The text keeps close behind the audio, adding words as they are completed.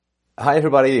Hi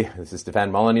everybody, this is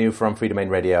Stefan Molyneux from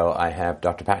Freedomain Radio. I have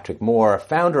Dr. Patrick Moore,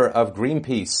 founder of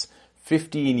Greenpeace,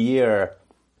 15-year,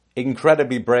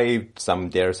 incredibly brave, some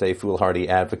dare say foolhardy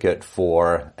advocate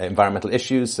for environmental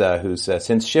issues, who's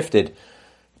since shifted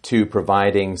to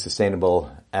providing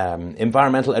sustainable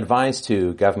environmental advice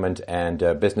to government and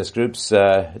business groups.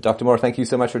 Dr. Moore, thank you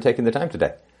so much for taking the time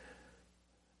today.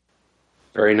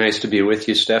 Very nice to be with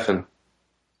you, Stefan.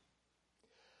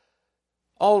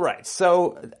 All right,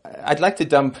 so I'd like to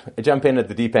jump in at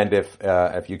the deep end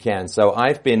if you can. So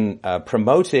I've been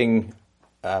promoting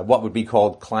what would be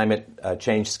called climate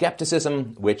change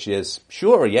skepticism, which is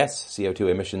sure, yes,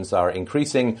 CO2 emissions are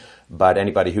increasing, but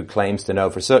anybody who claims to know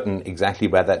for certain exactly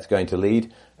where that's going to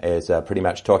lead is pretty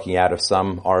much talking out of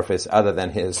some orifice other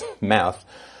than his mouth.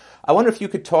 I wonder if you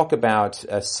could talk about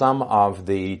some of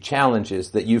the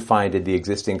challenges that you find in the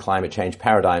existing climate change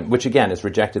paradigm, which again is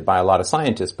rejected by a lot of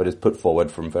scientists, but is put forward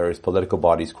from various political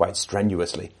bodies quite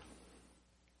strenuously.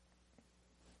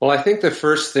 Well, I think the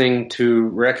first thing to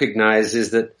recognize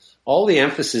is that all the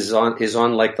emphasis is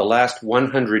on like the last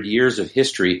 100 years of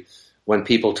history when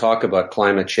people talk about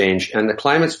climate change. And the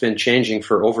climate's been changing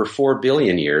for over 4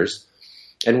 billion years.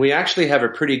 And we actually have a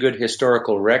pretty good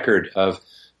historical record of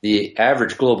the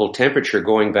average global temperature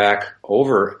going back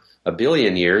over 1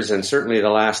 billion years, and certainly the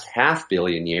last 500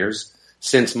 million years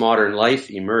since modern life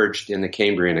emerged in the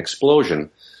Cambrian explosion.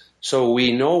 So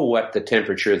we know what the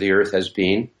temperature of the Earth has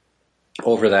been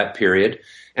over that period,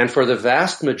 and for the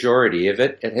vast majority of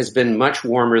it, it has been much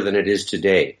warmer than it is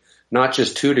today. Not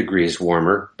just 2 degrees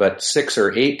warmer, but 6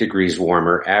 or 8 degrees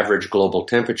warmer average global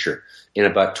temperature in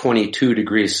about 22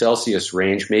 degrees Celsius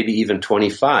range, maybe even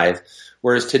 25,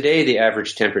 whereas today the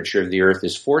average temperature of the Earth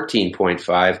is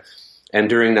 14.5, and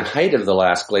during the height of the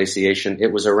last glaciation,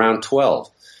 it was around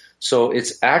 12. So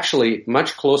it's actually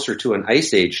much closer to an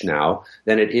ice age now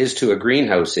than it is to a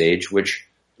greenhouse age, which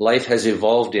life has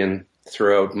evolved in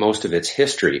throughout most of its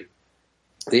history.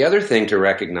 The other thing to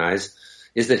recognize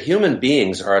is that human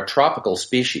beings are a tropical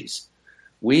species.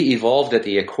 We evolved at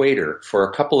the equator for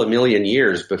a couple of million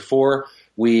years before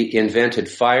we invented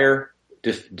fire,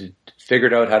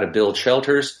 figured out how to build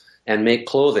shelters, and make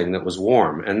clothing that was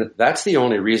warm. And that's the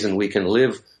only reason we can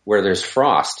live where there's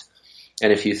frost.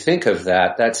 And if you think of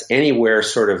that, that's anywhere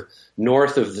sort of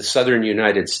north of the southern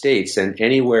United States and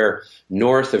anywhere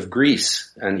north of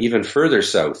Greece and even further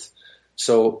south.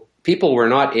 So people were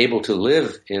not able to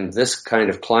live in this kind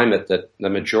of climate that the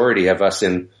majority of us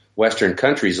in Western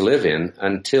countries live in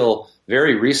until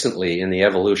very recently in the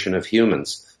evolution of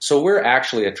humans. So we're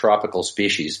actually a tropical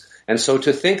species. And so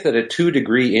to think that a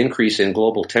 2-degree increase in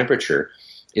global temperature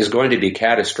is going to be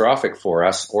catastrophic for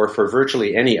us or for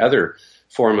virtually any other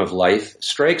form of life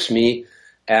strikes me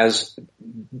as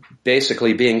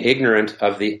basically being ignorant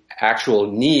of the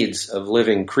actual needs of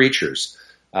living creatures.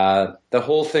 The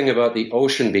whole thing about the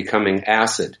ocean becoming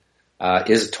acid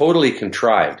is totally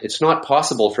contrived. It's not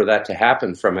possible for that to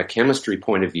happen from a chemistry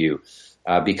point of view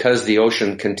because the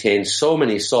ocean contains so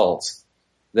many salts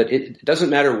that it doesn't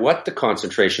matter what the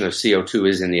concentration of CO2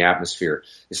 is in the atmosphere.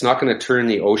 It's not going to turn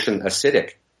the ocean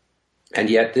acidic. And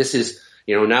yet this is,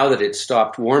 now that it's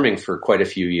stopped warming for quite a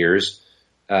few years,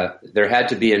 there had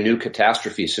to be a new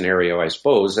catastrophe scenario, I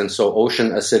suppose. And so ocean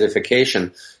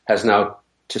acidification has now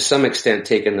to some extent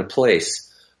taken the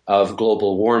place of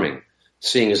global warming,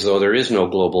 seeing as though there is no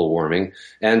global warming.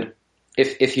 And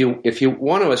if you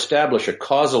want to establish a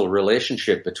causal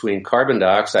relationship between carbon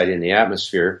dioxide in the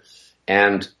atmosphere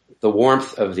and the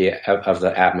warmth of the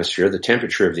atmosphere, the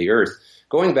temperature of the Earth,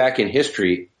 going back in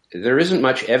history, there isn't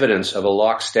much evidence of a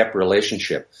lockstep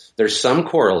relationship. There's some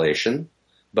correlation,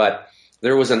 but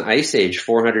there was an ice age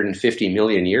 450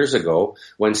 million years ago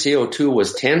when CO2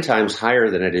 was 10 times higher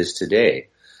than it is today.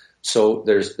 So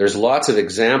there's lots of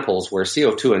examples where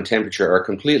CO2 and temperature are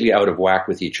completely out of whack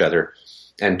with each other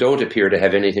and don't appear to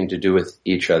have anything to do with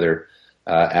each other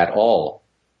at all.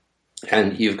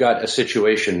 And you've got a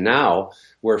situation now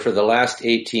where for the last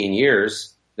 18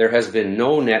 years, there has been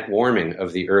no net warming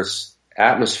of the Earth's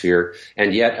atmosphere,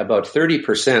 and yet about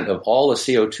 30% of all the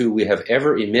CO2 we have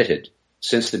ever emitted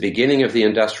since the beginning of the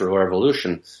Industrial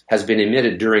Revolution has been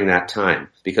emitted during that time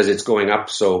because it's going up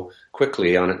so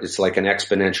quickly on it. It's like an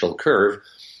exponential curve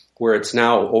where it's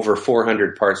now over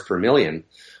 400 parts per million.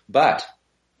 But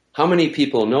how many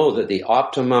people know that the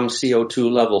optimum CO2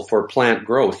 level for plant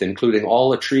growth, including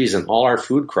all the trees and all our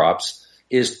food crops,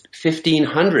 is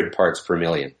 1,500 parts per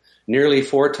million, nearly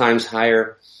 4 times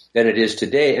higher than it is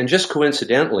today? And just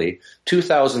coincidentally,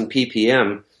 2,000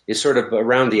 ppm is sort of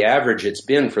around the average it's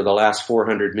been for the last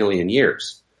 400 million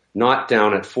years, not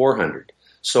down at 400.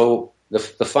 So the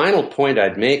final point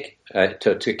I'd make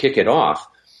to kick it off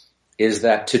is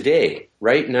that today,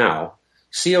 right now,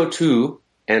 CO2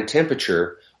 and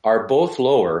temperature are both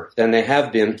lower than they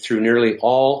have been through nearly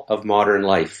all of modern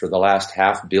life for the last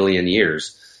 500 million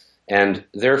years. And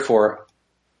therefore,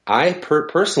 I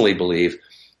personally believe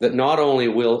that not only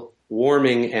will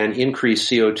warming and increased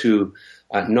CO2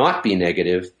 not be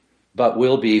negative, but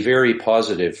will be very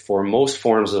positive for most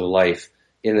forms of life,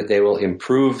 in that they will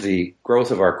improve the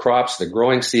growth of our crops, the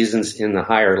growing seasons in the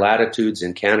higher latitudes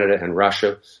in Canada and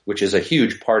Russia, which is a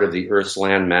huge part of the Earth's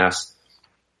land mass.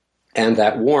 And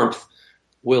that warmth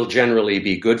will generally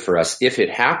be good for us if it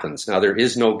happens. Now, there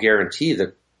is no guarantee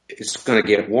that it's going to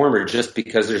get warmer just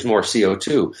because there's more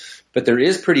CO2, but there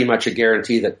is pretty much a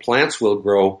guarantee that plants will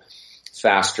grow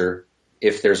faster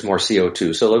if there's more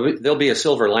CO2. So there'll be a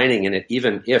silver lining in it,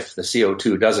 even if the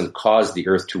CO2 doesn't cause the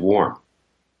Earth to warm.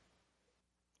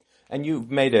 And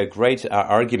you've made a great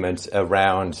argument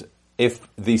around if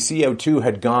the CO2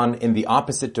 had gone in the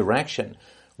opposite direction,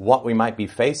 what we might be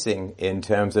facing in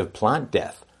terms of plant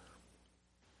death.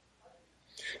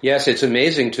 Yes, it's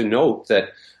amazing to note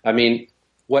that,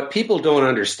 what people don't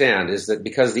understand is that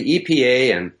because the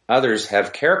EPA and others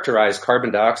have characterized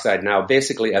carbon dioxide now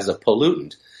basically as a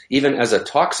pollutant, even as a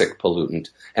toxic pollutant,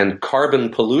 and carbon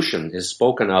pollution is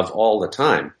spoken of all the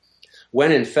time,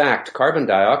 when in fact carbon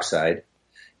dioxide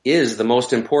is the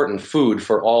most important food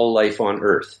for all life on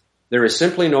Earth. There is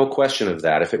simply no question of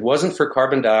that. If it wasn't for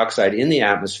carbon dioxide in the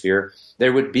atmosphere,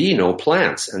 there would be no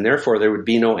plants, and therefore there would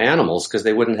be no animals because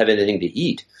they wouldn't have anything to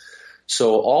eat.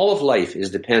 So all of life is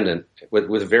dependent,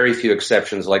 with very few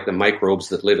exceptions, like the microbes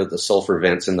that live at the sulfur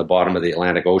vents in the bottom of the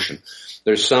Atlantic Ocean.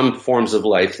 There's some forms of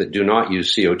life that do not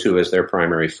use CO2 as their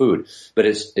primary food, but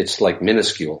it's like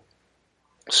minuscule.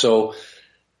 So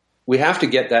we have to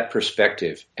get that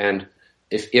perspective. And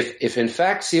if in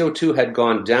fact CO2 had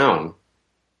gone down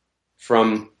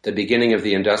from the beginning of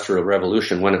the Industrial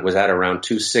Revolution, when it was at around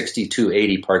 260,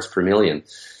 280 parts per million,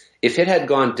 if it had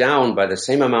gone down by the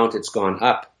same amount it's gone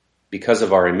up because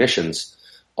of our emissions,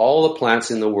 all the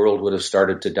plants in the world would have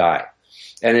started to die.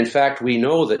 And in fact, we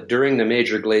know that during the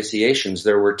major glaciations,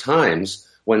 there were times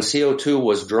when CO2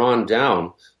 was drawn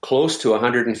down close to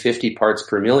 150 parts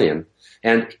per million,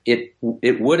 and it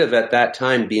would have at that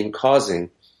time been causing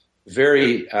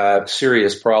very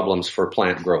serious problems for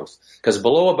plant growth. Because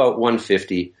below about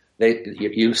 150,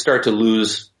 you start to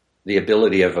lose the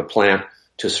ability of a plant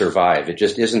to survive. It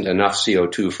just isn't enough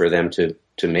CO2 for them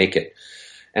to make it.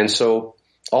 And so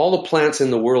all the plants in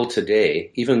the world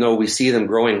today, even though we see them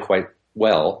growing quite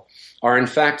well, are in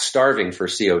fact starving for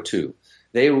CO2.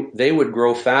 They would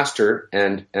grow faster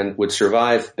and would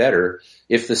survive better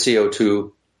if the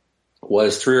CO2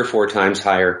 was 3 or 4 times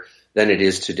higher than it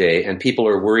is today. And people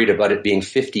are worried about it being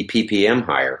 50 ppm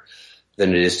higher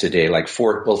than it is today.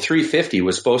 350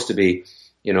 was supposed to be,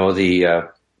 the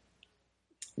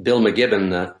Bill McGibbon,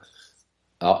 the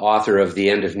author of The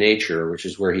End of Nature, which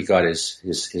is where he got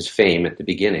his fame at the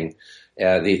beginning,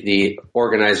 the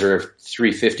organizer of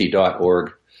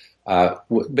 350.org,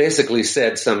 basically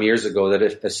said some years ago that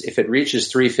if it reaches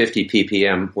 350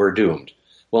 ppm, we're doomed.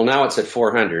 Well, now it's at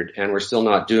 400, and we're still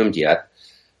not doomed yet.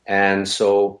 And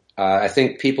so I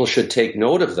think people should take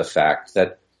note of the fact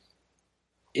that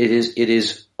it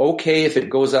is okay if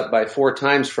it goes up by 4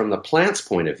 times from the plant's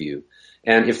point of view.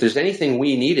 And if there's anything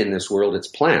we need in this world, it's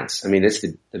plants. It's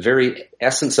the very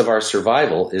essence of our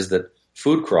survival is that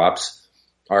food crops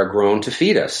are grown to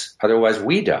feed us. Otherwise,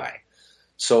 we die.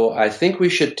 So I think we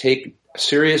should take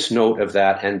serious note of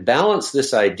that and balance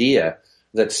this idea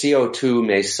that CO2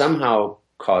 may somehow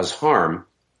cause harm,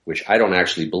 which I don't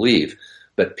actually believe.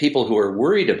 But people who are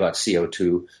worried about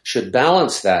CO2 should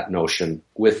balance that notion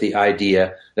with the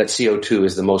idea that CO2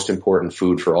 is the most important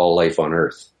food for all life on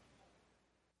Earth.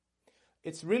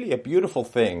 It's really a beautiful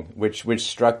thing, which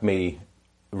struck me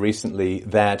recently,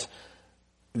 that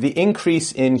the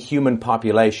increase in human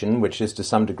population, which is to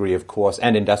some degree, of course,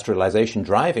 and industrialization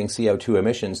driving CO2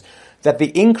 emissions, that the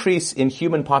increase in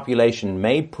human population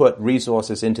may put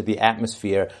resources into the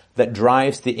atmosphere that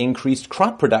drives the increased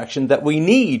crop production that we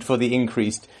need for the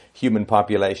increased human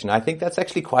population. I think that's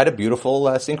actually quite a beautiful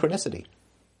synchronicity.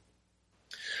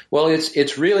 Well,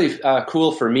 it's really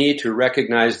cool for me to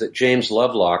recognize that James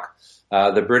Lovelock,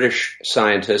 the British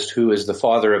scientist who is the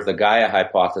father of the Gaia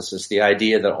hypothesis, the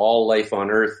idea that all life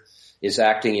on Earth is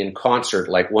acting in concert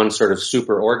like one sort of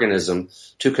superorganism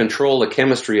to control the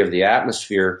chemistry of the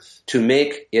atmosphere to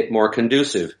make it more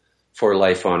conducive for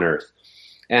life on Earth.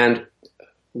 And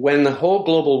when the whole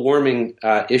global warming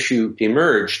issue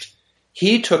emerged,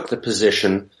 he took the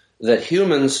position that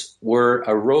humans were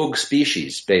a rogue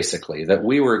species, basically, that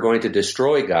we were going to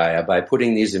destroy Gaia by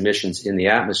putting these emissions in the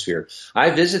atmosphere.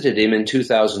 I visited him in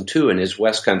 2002 in his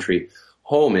West Country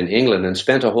home in England and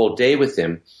spent a whole day with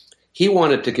him. He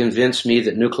wanted to convince me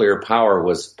that nuclear power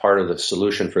was part of the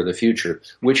solution for the future,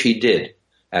 which he did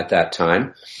at that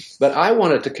time. But I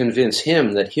wanted to convince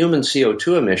him that human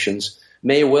CO2 emissions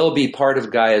may well be part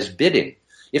of Gaia's bidding.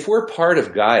 If we're part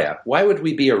of Gaia, why would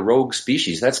we be a rogue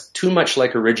species? That's too much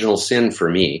like original sin for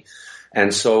me.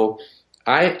 And so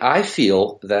I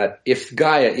feel that if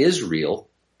Gaia is real,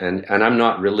 and I'm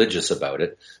not religious about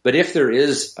it, but if there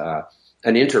is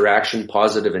an interaction,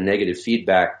 positive and negative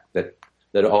feedback,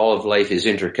 that all of life is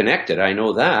interconnected, I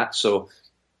know that. So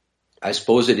I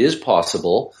suppose it is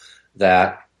possible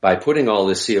that by putting all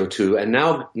this CO2, and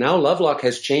now Lovelock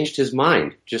has changed his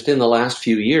mind just in the last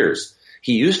few years.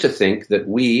 He used to think that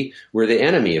we were the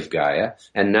enemy of Gaia,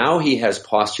 and now he has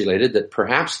postulated that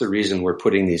perhaps the reason we're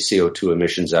putting these CO2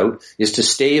 emissions out is to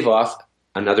stave off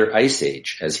another ice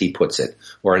age, as he puts it,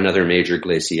 or another major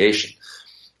glaciation.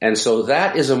 And so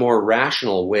that is a more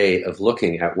rational way of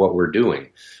looking at what we're doing.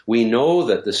 We know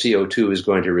that the CO2 is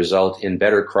going to result in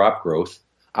better crop growth.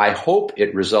 I hope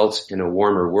it results in a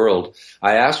warmer world.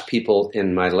 I ask people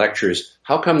in my lectures,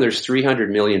 how come there's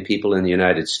 300 million people in the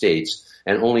United States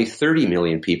and only 30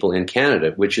 million people in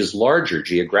Canada, which is larger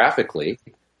geographically?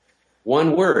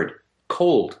 One word,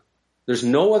 cold. There's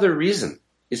no other reason.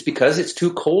 It's because it's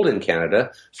too cold in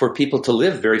Canada for people to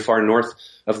live very far north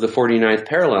of the 49th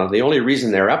parallel. The only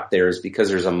reason they're up there is because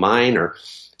there's a mine or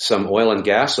some oil and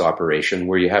gas operation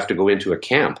where you have to go into a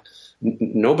camp.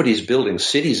 Nobody's building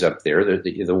cities up there.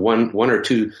 The one or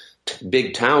two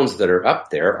big towns that are up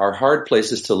there are hard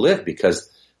places to live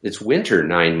because it's winter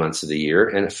 9 months of the year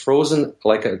and it's frozen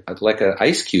like a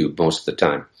ice cube most of the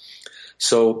time.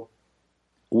 So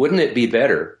wouldn't it be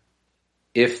better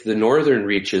if the northern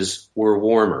reaches were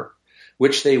warmer,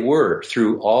 which they were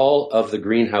through all of the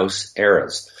greenhouse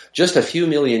eras? Just a few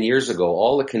million years ago,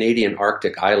 all the Canadian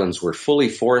Arctic islands were fully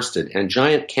forested and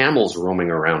giant camels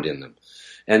roaming around in them.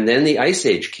 And then the Ice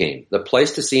Age came, the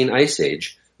Pleistocene Ice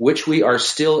Age, which we are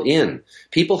still in.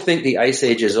 People think the Ice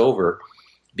Age is over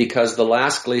because the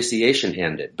last glaciation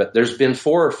ended, but there's been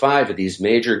 4 or 5 of these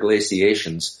major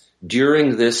glaciations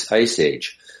during this Ice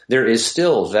Age. There is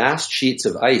still vast sheets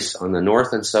of ice on the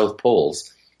North and South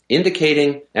poles,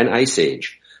 indicating an Ice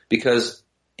Age, because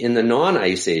in the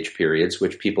non-Ice Age periods,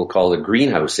 which people call the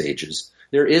greenhouse ages,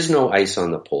 there is no ice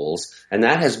on the poles, and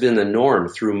that has been the norm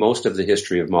through most of the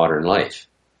history of modern life.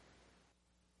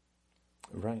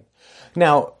 Right.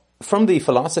 Now, from the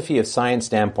philosophy of science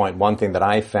standpoint, one thing that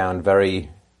I found very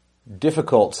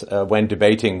difficult when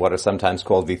debating what are sometimes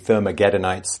called the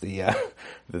Thermageddonites,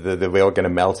 we're all going to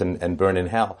melt and burn in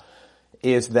hell,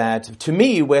 is that, to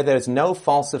me, where there's no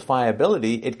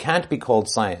falsifiability, it can't be called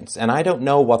science. And I don't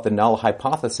know what the null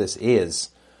hypothesis is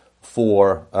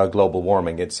for global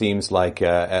warming. It seems like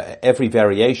every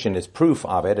variation is proof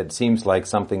of it. It seems like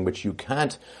something which you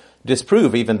can't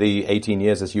disprove. Even the 18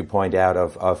 years, as you point out,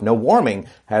 of no warming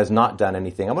has not done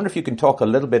anything. I wonder if you can talk a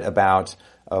little bit about,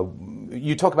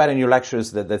 you talk about in your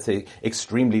lectures that that's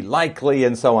extremely likely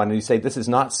and so on, and you say this is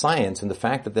not science, and the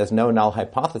fact that there's no null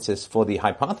hypothesis for the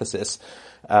hypothesis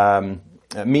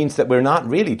means that we're not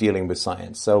really dealing with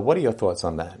science. So what are your thoughts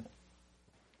on that?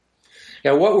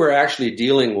 Yeah, what we're actually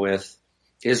dealing with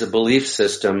is a belief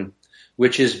system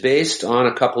which is based on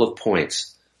a couple of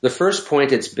points. The first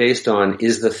point it's based on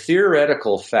is the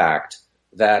theoretical fact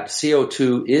that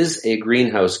CO2 is a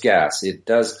greenhouse gas. It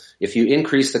does, if you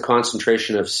increase the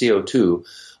concentration of CO2,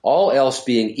 all else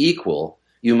being equal,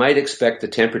 you might expect the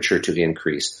temperature to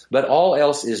increase. But all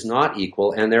else is not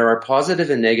equal, and there are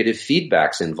positive and negative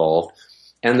feedbacks involved,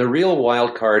 and the real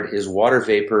wild card is water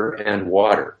vapor and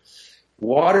water.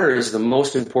 Water is the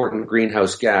most important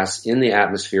greenhouse gas in the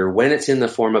atmosphere when it's in the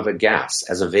form of a gas,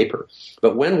 as a vapor.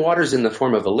 But when water's in the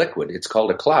form of a liquid, it's called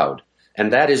a cloud.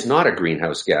 And that is not a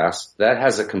greenhouse gas. That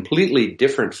has a completely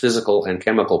different physical and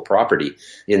chemical property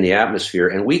in the atmosphere.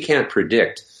 And we can't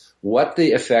predict what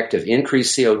the effect of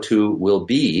increased CO2 will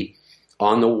be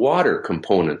on the water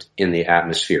component in the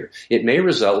atmosphere. It may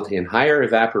result in higher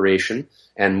evaporation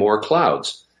and more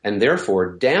clouds, and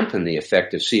therefore dampen the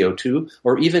effect of CO2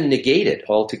 or even negate it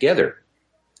altogether.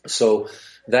 So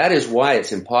that is why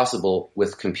it's impossible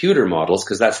with computer models,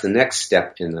 because that's the next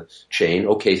step in the chain.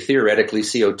 Okay, theoretically,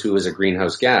 CO2 is a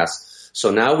greenhouse gas. So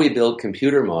now we build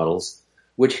computer models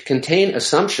which contain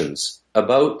assumptions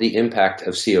about the impact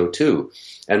of CO2.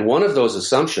 And one of those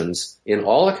assumptions in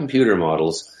all the computer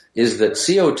models is that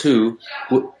CO2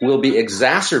 will be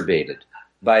exacerbated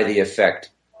by the effect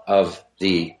of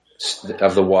the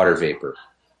water vapor.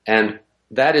 And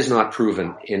that is not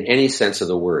proven in any sense of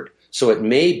the word. So it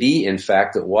may be, in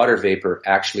fact, that water vapor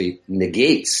actually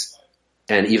negates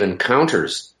and even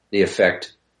counters the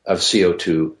effect of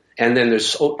CO2. And then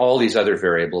there's all these other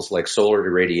variables like solar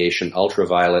irradiation,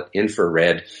 ultraviolet,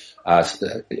 infrared,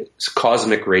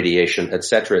 cosmic radiation, et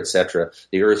cetera,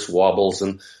 the Earth's wobbles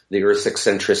and the Earth's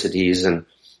eccentricities and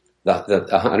the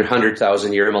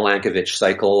 100,000-year Milankovitch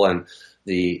cycle and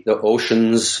the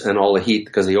oceans and all the heat,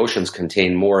 because the oceans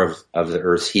contain more of the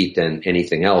Earth's heat than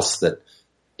anything else that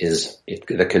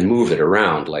can move it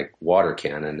around, like water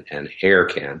can and air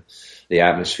can, the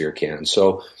atmosphere can.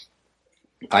 So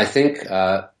I think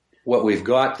what we've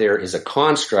got there is a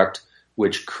construct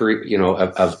which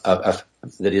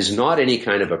that is not any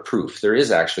kind of a proof. There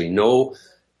is actually no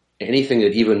anything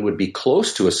that even would be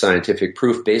close to a scientific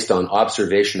proof based on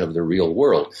observation of the real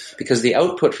world, because the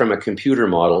output from a computer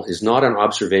model is not an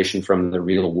observation from the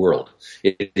real world.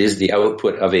 It is the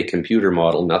output of a computer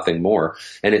model, nothing more,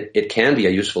 and it can be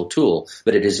a useful tool,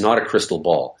 but it is not a crystal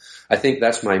ball. I think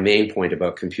that's my main point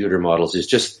about computer models, is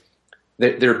just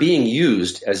that they're being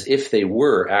used as if they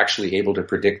were actually able to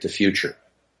predict the future.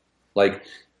 Like,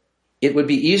 it would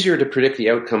be easier to predict the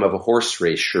outcome of a horse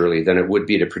race, surely, than it would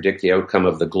be to predict the outcome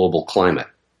of the global climate.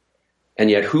 And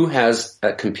yet, who has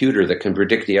a computer that can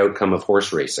predict the outcome of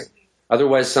horse racing?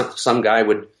 Otherwise, some guy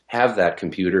would have that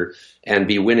computer and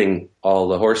be winning all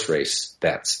the horse race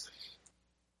bets.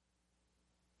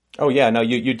 Oh yeah, no,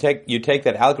 you take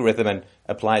that algorithm and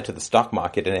apply it to the stock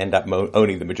market and end up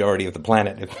owning the majority of the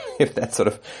planet if that sort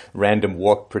of random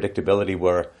walk predictability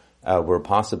were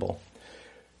possible.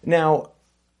 Now,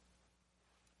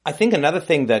 I think another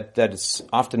thing that is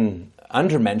often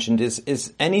undermentioned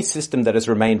is any system that has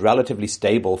remained relatively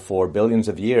stable for billions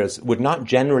of years would not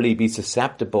generally be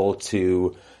susceptible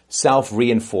to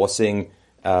self-reinforcing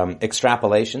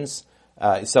extrapolations.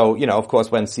 So, of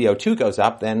course, when CO2 goes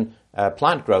up, then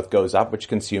plant growth goes up, which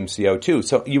consumes CO2.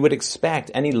 So you would expect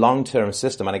any long-term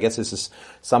system, and I guess this is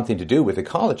something to do with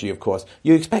ecology, of course,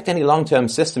 you expect any long-term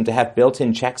system to have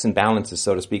built-in checks and balances,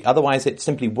 so to speak. Otherwise, it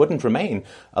simply wouldn't remain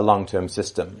a long-term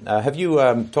system. Have you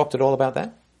talked at all about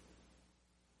that?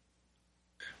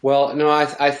 Well, no,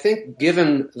 I think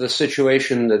given the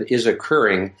situation that is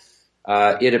occurring,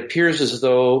 it appears as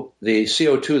though the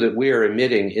CO2 that we are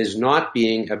emitting is not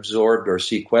being absorbed or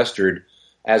sequestered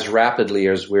as rapidly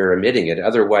as we're emitting it.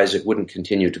 Otherwise, it wouldn't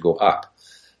continue to go up.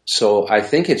 So I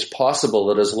think it's possible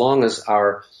that as long as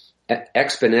our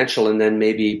exponential and then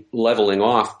maybe leveling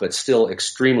off, but still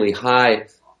extremely high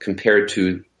compared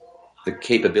to the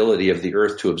capability of the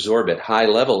Earth to absorb it, high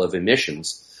level of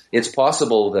emissions, it's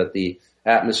possible that the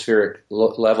atmospheric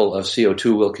level of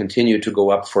CO2 will continue to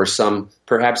go up for some,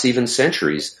 perhaps even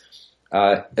centuries.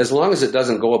 As long as it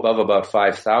doesn't go above about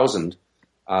 5,000,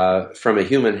 from a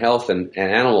human health and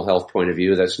animal health point of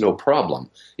view, that's no problem.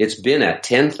 It's been at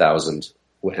 10,000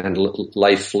 and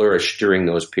life flourished during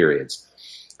those periods.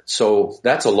 So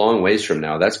that's a long ways from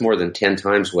now. That's more than 10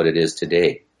 times what it is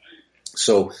today.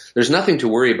 So there's nothing to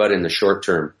worry about in the short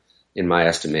term, in my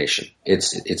estimation.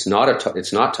 It's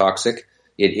not toxic.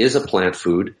 It is a plant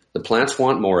food. The plants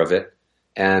want more of it,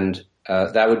 and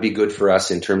that would be good for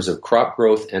us in terms of crop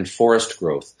growth and forest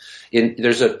growth.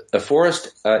 There's a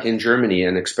forest in Germany,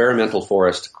 an experimental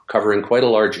forest covering quite a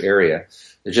large area.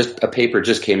 A paper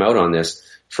just came out on this.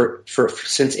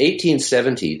 Since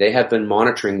 1870, they have been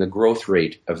monitoring the growth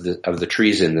rate of the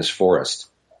trees in this forest.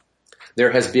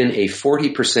 There has been a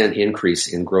 40%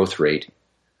 increase in growth rate,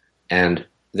 and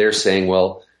they're saying,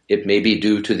 well, it may be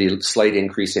due to the slight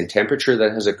increase in temperature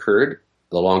that has occurred,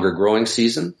 the longer growing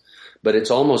season, but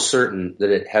it's almost certain that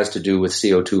it has to do with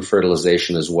CO2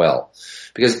 fertilization as well.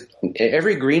 Because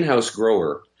every greenhouse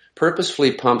grower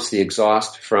purposefully pumps the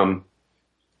exhaust from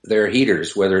their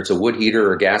heaters, whether it's a wood heater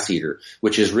or a gas heater,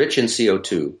 which is rich in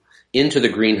CO2, into the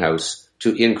greenhouse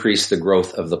to increase the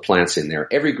growth of the plants in there.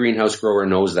 Every greenhouse grower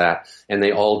knows that, and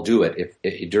they all do it.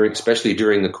 Especially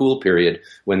during the cool period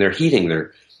when they're heating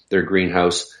their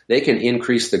greenhouse, they can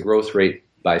increase the growth rate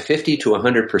by 50 to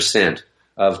 100%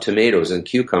 of tomatoes and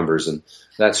cucumbers and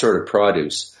that sort of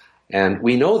produce. And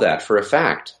we know that for a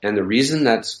fact. And the reason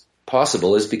that's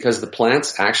possible is because the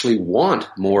plants actually want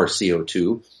more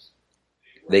CO2.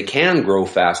 They can grow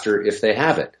faster if they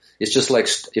have it. It's just like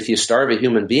if you starve a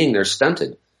human being, they're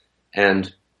stunted.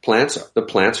 And the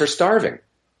plants are starving.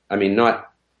 I mean, not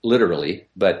literally,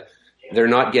 but they're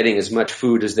not getting as much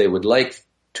food as they would like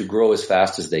to grow as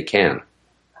fast as they can.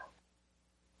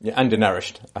 Yeah,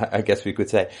 undernourished, I guess we could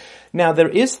say. Now, there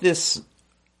is this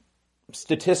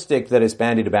statistic that is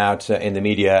bandied about in the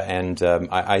media, and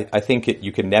I think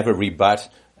you can never rebut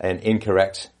an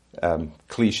incorrect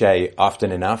cliche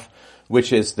often enough,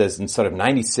 which is there's sort of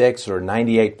 96 or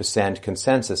 98%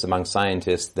 consensus among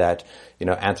scientists that,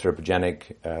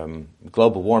 anthropogenic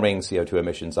global warming, CO2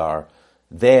 emissions are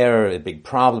there, a big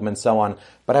problem and so on.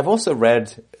 But I've also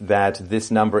read that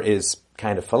this number is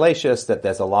kind of fallacious, that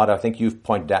there's a lot, I think you've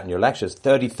pointed out in your lectures,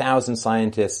 30,000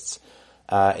 scientists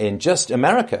in just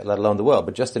America, let alone the world,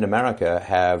 but just in America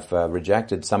have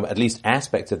rejected some, at least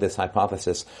aspects of this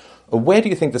hypothesis. Where do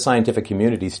you think the scientific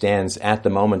community stands at the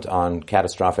moment on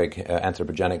catastrophic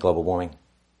anthropogenic global warming?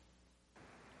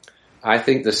 I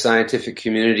think the scientific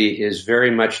community is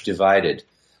very much divided.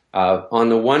 On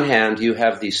the one hand, you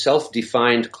have the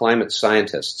self-defined climate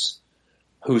scientists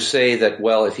who say that,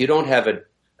 well, if you don't have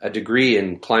a degree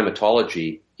in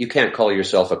climatology, you can't call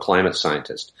yourself a climate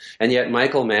scientist. And yet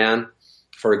Michael Mann,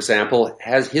 for example,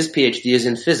 his PhD is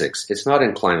in physics. It's not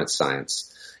in climate science.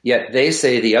 Yet they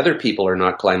say the other people are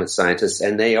not climate scientists,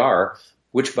 and they are,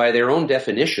 which by their own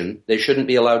definition, they shouldn't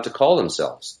be allowed to call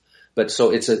themselves. But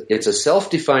so it's a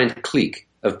self-defined clique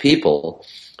of people.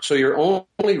 So you're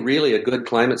only really a good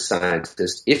climate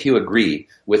scientist if you agree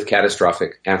with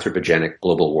catastrophic anthropogenic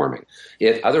global warming.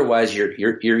 Otherwise,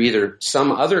 you're either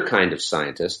some other kind of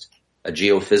scientist, a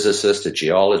geophysicist, a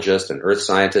geologist, an earth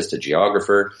scientist, a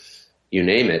geographer, you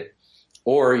name it,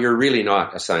 or you're really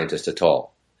not a scientist at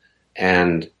all.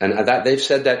 And that they've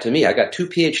said that to me. I got 2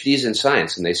 PhDs in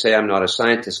science, and they say I'm not a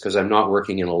scientist because I'm not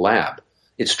working in a lab.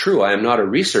 It's true, I am not a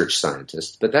research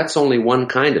scientist, but that's only one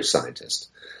kind of scientist.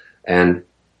 And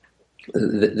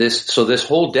this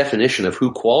whole definition of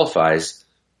who qualifies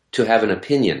to have an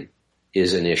opinion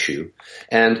is an issue.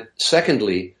 And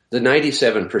secondly, the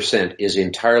 97% is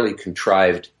entirely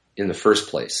contrived in the first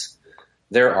place.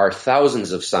 There are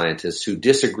thousands of scientists who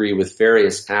disagree with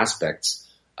various aspects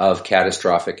of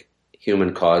catastrophic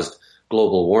human-caused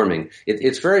global warming.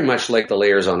 It's very much like the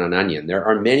layers on an onion. There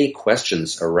are many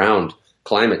questions around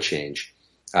climate change.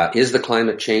 Is the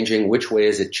climate changing? Which way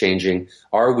is it changing?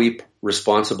 Are we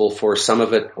responsible for some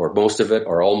of it or most of it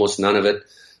or almost none of it?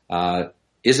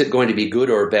 Is it going to be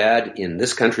good or bad in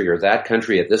this country or that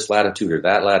country at this latitude or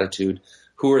that latitude?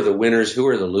 Who are the winners? Who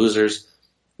are the losers?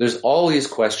 There's all these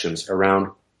questions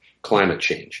around climate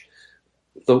change.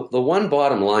 The one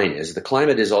bottom line is the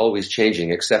climate is always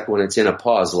changing except when it's in a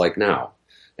pause like now.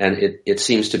 And it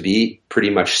seems to be pretty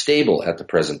much stable at the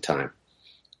present time.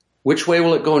 Which way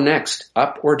will it go next,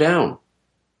 up or down?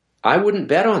 I wouldn't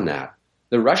bet on that.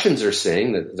 The Russians are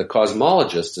saying, that the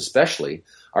cosmologists especially,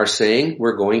 are saying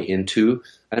we're going into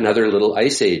another little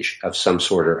ice age of some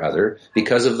sort or other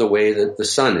because of the way that the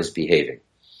sun is behaving.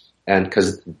 And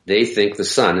because they think the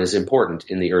sun is important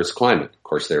in the Earth's climate. Of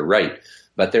course, they're right.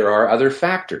 But there are other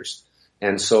factors.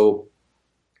 And so,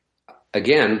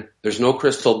 again, there's no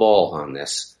crystal ball on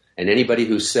this. And anybody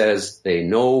who says they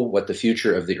know what the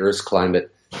future of the Earth's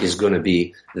climate is going to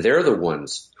be, they're the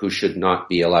ones who should not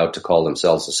be allowed to call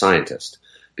themselves a scientist.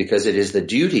 Because it is the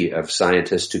duty of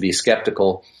scientists to be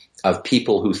skeptical of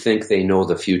people who think they know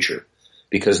the future.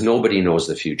 Because nobody knows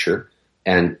the future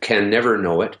and can never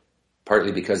know it,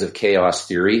 partly because of chaos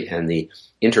theory and the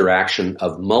interaction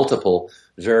of multiple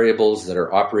variables that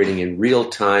are operating in real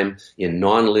time in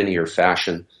nonlinear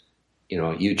fashion.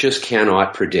 You just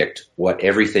cannot predict what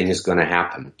everything is going to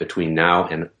happen between now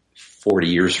and 40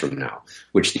 years from now,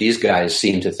 which these guys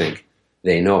seem to think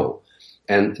they know.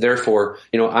 And therefore,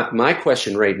 my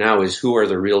question right now is, who are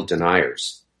the real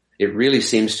deniers? It really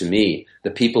seems to me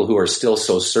the people who are still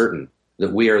so certain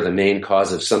that we are the main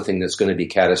cause of something that's going to be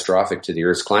catastrophic to the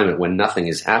Earth's climate when nothing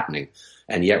is happening,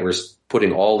 and yet we're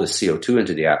putting all this CO2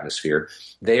 into the atmosphere,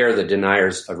 they are the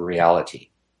deniers of reality.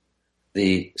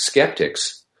 The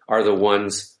skeptics are the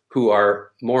ones who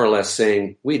are more or less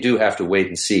saying, we do have to wait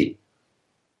and see.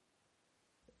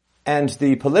 And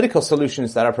the political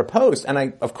solutions that are proposed,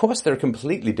 and of course they're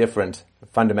completely different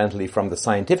fundamentally from the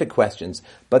scientific questions,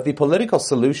 but the political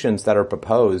solutions that are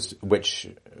proposed, which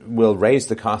will raise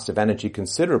the cost of energy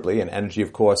considerably, and energy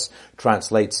of course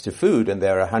translates to food, and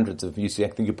there are hundreds of, I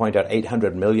think you point out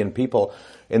 800 million people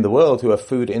in the world who are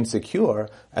food insecure,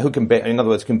 who can, in other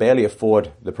words, can barely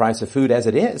afford the price of food as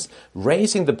it is.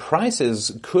 Raising the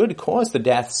prices could cause the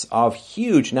deaths of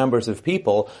huge numbers of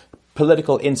people,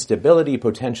 political instability,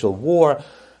 potential war.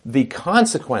 The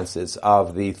consequences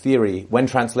of the theory, when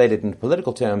translated into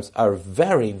political terms, are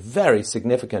very, very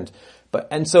significant.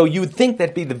 And so you would think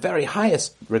that'd be the very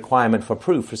highest requirement for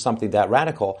proof for something that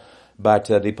radical. But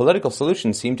the political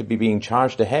solutions seem to be being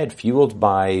charged ahead, fueled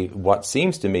by what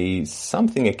seems to me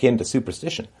something akin to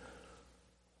superstition.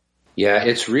 Yeah,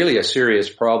 it's really a serious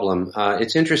problem.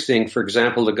 It's interesting, for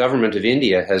example, the government of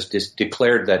India has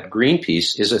declared that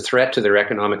Greenpeace is a threat to their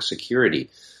economic security.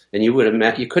 And you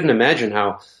couldn't imagine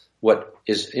how what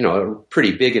is, a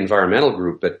pretty big environmental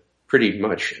group, but pretty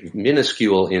much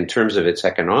minuscule in terms of its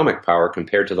economic power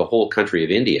compared to the whole country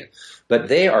of India. But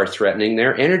they are threatening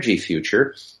their energy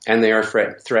future, and they are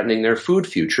threatening their food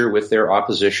future with their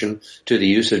opposition to the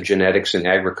use of genetics in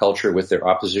agriculture, with their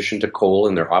opposition to coal,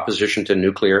 and their opposition to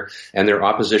nuclear, and their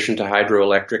opposition to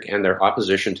hydroelectric, and their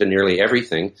opposition to nearly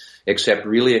everything except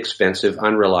really expensive,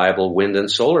 unreliable wind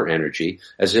and solar energy,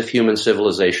 as if human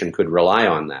civilization could rely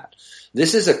on that.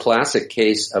 This is a classic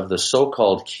case of the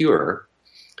so-called cure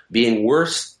being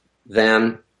worse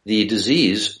than the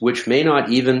disease, which may not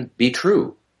even be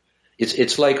true.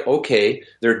 It's like, okay,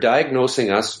 they're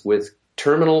diagnosing us with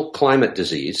terminal climate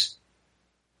disease,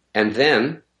 and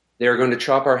then they're going to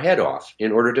chop our head off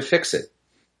in order to fix it.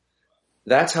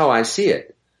 That's how I see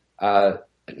it.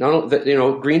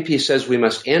 Greenpeace says we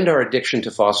must end our addiction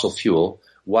to fossil fuel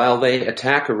while they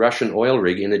attack a Russian oil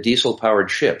rig in a diesel-powered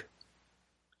ship.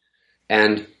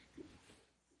 And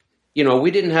we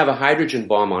didn't have a hydrogen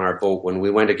bomb on our boat when we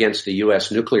went against the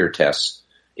U.S. nuclear tests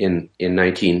in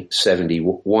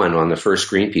 1971 on the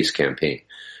first Greenpeace campaign.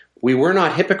 We were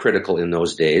not hypocritical in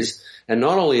those days. And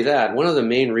not only that, one of the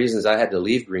main reasons I had to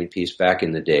leave Greenpeace back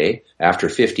in the day, after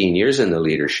 15 years in the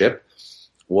leadership,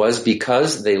 was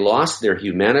because they lost their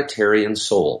humanitarian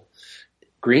soul.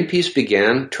 Greenpeace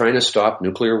began trying to stop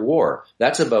nuclear war.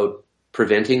 That's about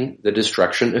preventing the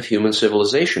destruction of human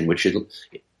civilization, which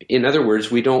in other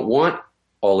words, we don't want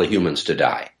all the humans to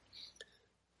die.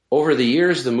 Over the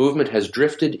years, the movement has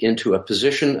drifted into a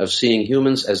position of seeing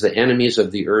humans as the enemies of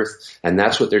the earth, and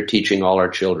that's what they're teaching all our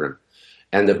children.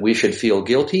 And that we should feel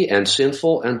guilty and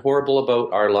sinful and horrible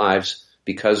about our lives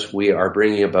because we are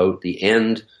bringing about the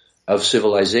end of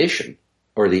civilization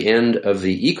or the end of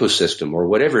the ecosystem or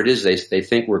whatever it is they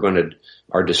think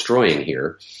are destroying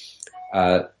here.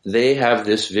 They have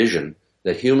this vision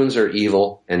that humans are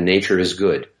evil and nature is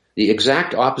good. The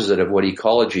exact opposite of what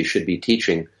ecology should be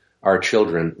teaching our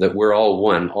children, that we're all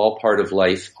one, all part of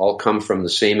life, all come from the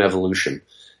same evolution.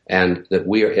 And that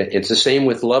it's the same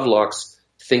with Lovelock's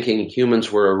thinking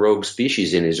humans were a rogue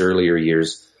species in his earlier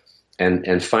years,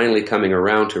 and finally coming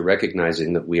around to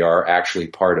recognizing that we are actually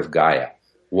part of Gaia,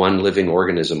 one living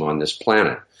organism on this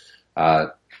planet.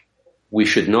 We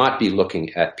should not be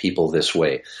looking at people this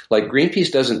way. Like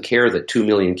Greenpeace doesn't care that 2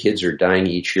 million kids are dying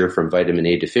each year from vitamin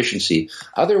A deficiency.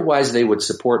 Otherwise, they would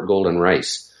support golden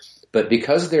rice. But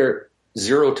because they're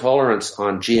zero tolerance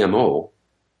on GMO,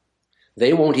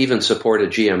 they won't even support a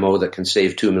GMO that can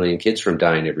save 2 million kids from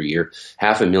dying every year,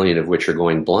 500,000 of which are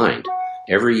going blind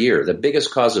every year. The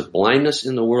biggest cause of blindness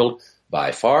in the world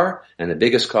by far, and the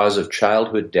biggest cause of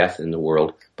childhood death in the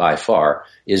world by far,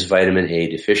 is vitamin A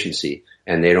deficiency,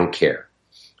 and they don't care.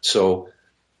 So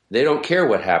they don't care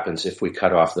what happens if we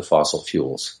cut off the fossil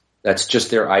fuels. That's just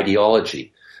their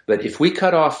ideology. But if we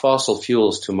cut off fossil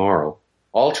fuels tomorrow,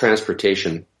 all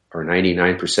transportation, or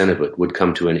 99% of it, would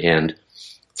come to an end.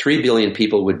 3 billion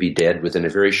people would be dead within a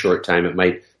very short time. It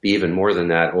might be even more than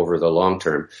that over the long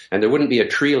term. And there wouldn't be a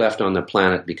tree left on the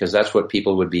planet because that's what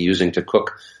people would be using to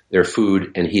cook their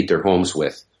food and heat their homes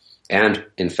with. And,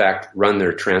 in fact, run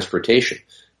their transportation.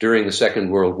 During the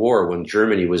Second World War, when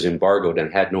Germany was embargoed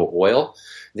and had no oil,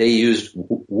 they used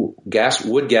wood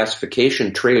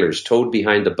gasification trailers towed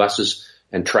behind the buses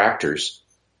and tractors,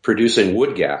 producing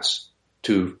wood gas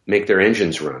to make their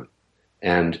engines run.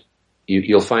 And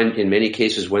you'll find in many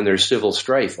cases when there's civil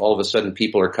strife, all of a sudden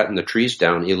people are cutting the trees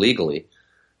down illegally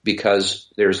because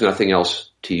there's nothing else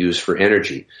to use for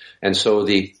energy. And so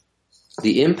the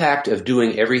impact of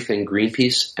doing everything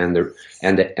Greenpeace and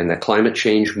the climate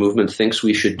change movement thinks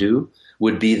we should do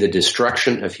would be the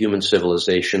destruction of human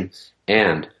civilization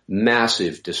and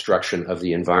massive destruction of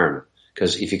the environment.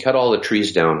 Because if you cut all the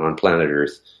trees down on planet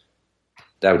Earth,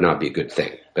 that would not be a good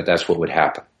thing, but that's what would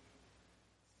happen.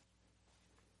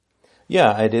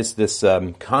 Yeah, it is this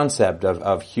concept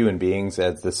of human beings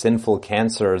as the sinful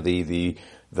cancer, the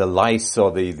lice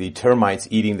or the termites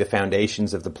eating the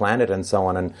foundations of the planet and so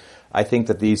on. And I think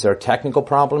that these are technical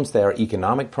problems, they are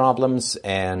economic problems,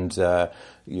 and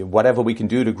whatever we can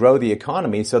do to grow the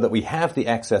economy so that we have the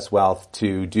excess wealth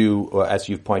to do, as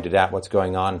you've pointed out, what's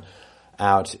going on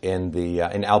out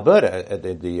in Alberta,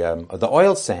 the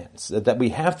oil sands, that we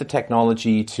have the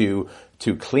technology to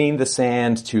clean the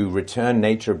sand, to return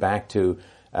nature back to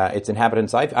its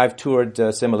inhabitants. I've toured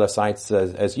similar sites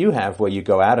as you have, where you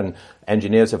go out and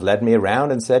engineers have led me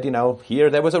around and said, here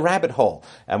there was a rabbit hole,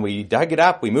 and we dug it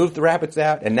up, we moved the rabbits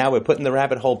out, and now we're putting the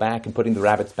rabbit hole back and putting the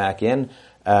rabbits back in.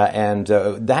 And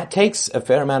that takes a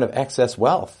fair amount of excess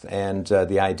wealth, and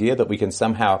the idea that we can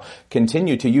somehow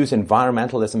continue to use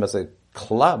environmentalism as a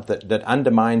club that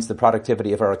undermines the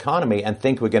productivity of our economy and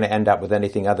think we're going to end up with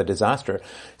anything other disaster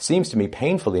seems to me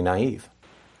painfully naive.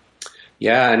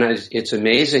 Yeah, and it's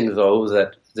amazing, though,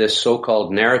 that this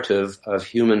so-called narrative of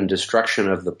human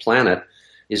destruction of the planet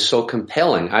is so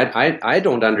compelling. I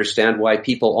don't understand why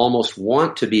people almost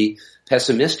want to be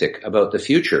pessimistic about the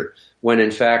future, when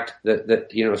in fact,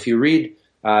 if you read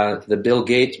the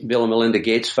Bill and Melinda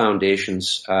Gates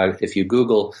Foundation's, if you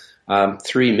Google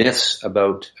 3 myths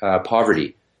about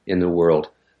poverty in the world,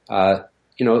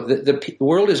 the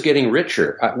world is getting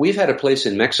richer. We've had a place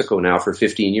in Mexico now for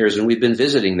 15 years, and we've been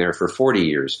visiting there for 40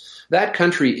 years. That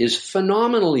country is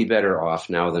phenomenally better off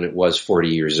now than it was 40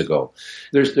 years ago.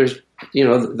 The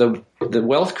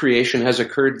wealth creation has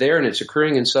occurred there, and it's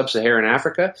occurring in sub-Saharan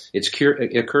Africa. It's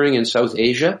occurring in South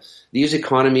Asia. These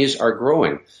economies are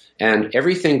growing, and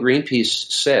everything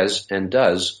Greenpeace says and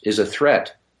does is a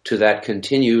threat to that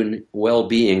continuing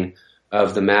well-being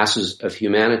of the masses of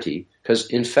humanity, because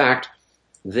in fact,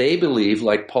 they believe,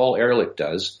 like Paul Ehrlich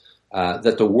does,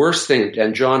 that the worst thing,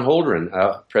 and John Holdren,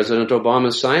 President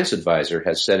Obama's science advisor,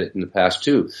 has said it in the past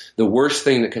too, the worst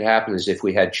thing that could happen is if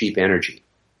we had cheap energy,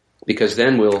 because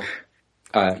then we'll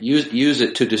use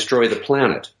it to destroy the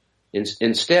planet.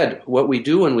 Instead, what we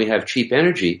do when we have cheap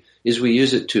energy is we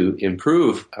use it to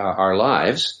improve our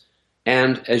lives,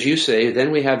 and as you say, then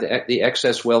we have the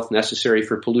excess wealth necessary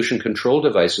for pollution control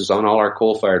devices on all our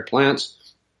coal-fired plants,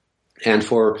 and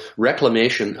for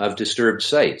reclamation of disturbed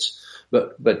sites.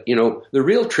 But the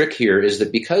real trick here is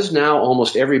that because now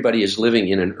almost everybody is living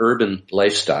in an urban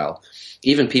lifestyle,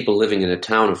 even people living in a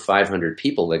town of 500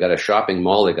 people, they got a shopping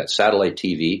mall, they got satellite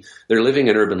TV, they're living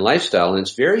an urban lifestyle, and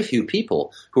it's very few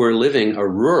people who are living a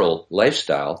rural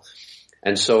lifestyle.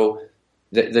 And so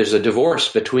there's a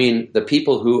divorce between the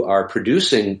people who are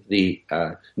producing the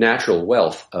natural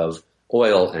wealth of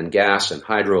oil and gas and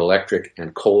hydroelectric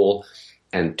and coal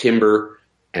and timber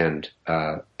and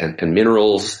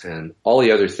minerals and all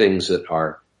the other things that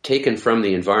are taken from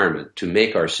the environment to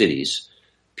make our cities.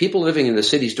 People living in the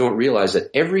cities don't realize that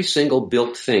every single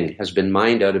built thing has been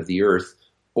mined out of the earth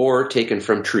or taken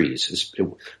from trees.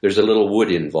 There's a little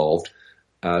wood involved,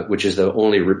 which is the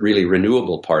only really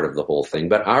renewable part of the whole thing.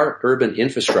 But our urban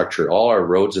infrastructure, all our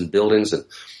roads and buildings and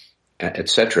et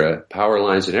cetera, power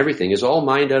lines and everything is all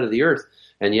mined out of the earth.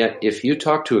 And yet, if you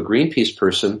talk to a Greenpeace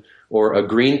person or a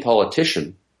green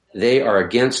politician, they are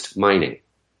against mining,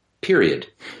 period.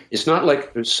 It's not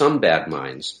like there's some bad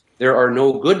mines. There are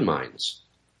no good mines,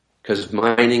 because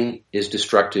mining is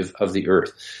destructive of the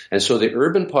earth. And so the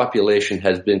urban population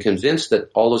has been convinced that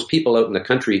all those people out in the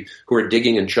country who are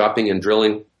digging and chopping and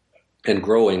drilling and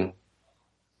growing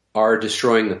are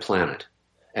destroying the planet,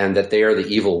 and that they are the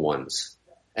evil ones.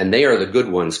 And they are the good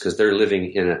ones because they're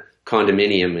living in a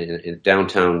condominium in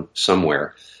downtown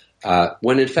somewhere.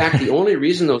 When in fact the only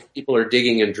reason those people are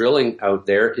digging and drilling out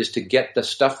there is to get the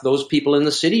stuff those people in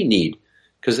the city need,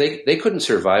 because they couldn't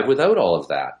survive without all of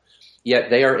that. Yet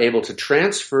they are able to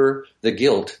transfer the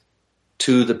guilt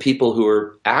to the people who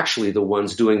are actually the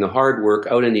ones doing the hard work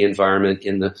out in the environment,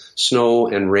 in the snow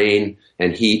and rain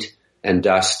and heat and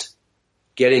dust,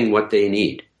 getting what they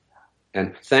need.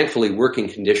 And thankfully, working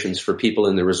conditions for people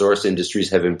in the resource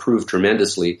industries have improved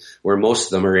tremendously, where most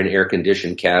of them are in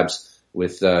air-conditioned cabs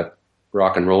with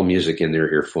rock and roll music in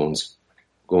their earphones,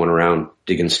 going around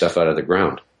digging stuff out of the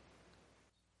ground.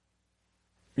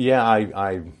 Yeah,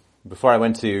 I before I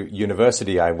went to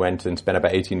university, I went and spent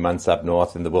about 18 months up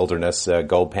north in the wilderness,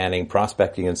 gold panning,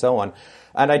 prospecting, and so on.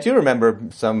 And I do remember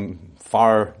some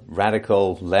far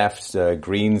radical left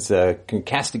Greens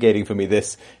castigating for me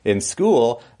this in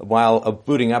school while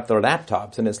booting up their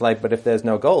laptops. And it's like, but if there's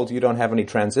no gold, you don't have any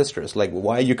transistors. Like,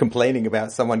 why are you complaining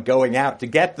about someone going out to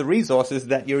get the resources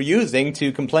that you're using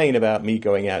to complain about me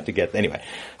going out to get? Anyway,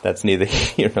 that's neither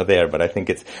here nor there. But I think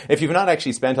if you've not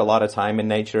actually spent a lot of time in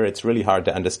nature, it's really hard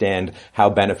to understand how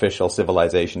beneficial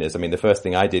civilization is. I mean, the first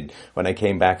thing I did when I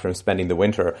came back from spending the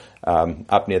winter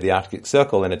up near the Arctic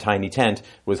Circle in a tiny tent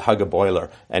was hug a boiler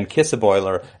and kiss a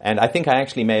boiler, and I think I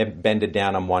actually may have bended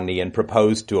down on one knee and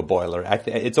proposed to a boiler.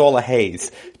 It's all a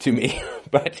haze to me,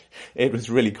 but it was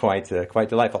really quite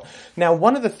delightful. Now,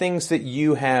 one of the things that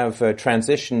you have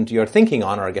transitioned your thinking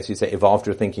on, or I guess you say evolved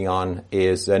your thinking on,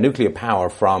 is nuclear power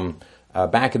from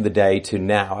back in the day to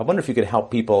now. I wonder if you could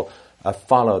help people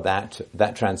follow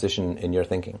that transition in your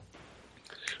thinking.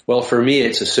 Well, for me,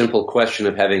 it's a simple question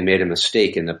of having made a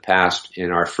mistake in the past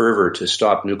in our fervor to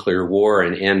stop nuclear war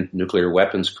and end nuclear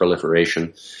weapons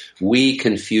proliferation. We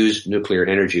confused nuclear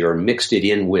energy or mixed it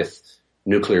in with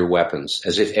nuclear weapons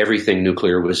as if everything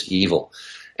nuclear was evil.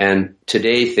 And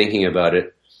today, thinking about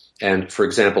it, and for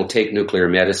example, take nuclear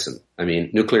medicine. I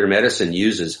mean, nuclear medicine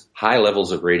uses high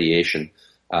levels of radiation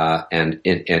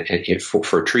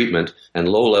for treatment and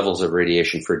low levels of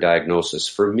radiation for diagnosis.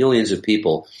 For millions of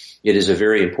people, it is a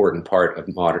very important part of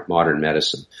modern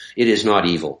medicine. It is not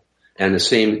evil. And the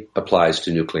same applies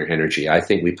to nuclear energy. I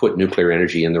think we put nuclear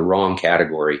energy in the wrong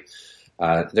category.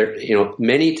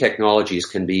 Many technologies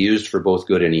can be used for both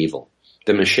good and evil.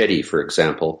 The machete, for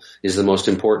example, is the most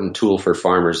important tool for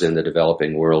farmers in the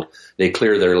developing world. They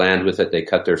clear their land with it, they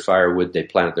cut their firewood, they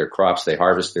plant their crops, they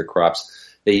harvest their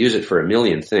crops. They use it for a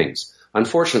million things.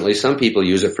 Unfortunately, some people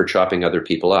use it for chopping other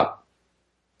people up.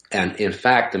 And in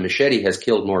fact, the machete has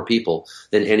killed more people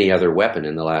than any other weapon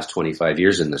in the last 25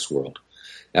 years in this world.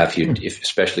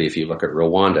 Especially if you look at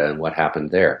Rwanda and what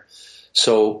happened there.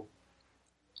 So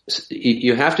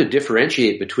you have to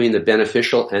differentiate between the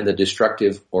beneficial and the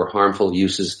destructive or harmful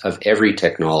uses of every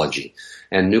technology.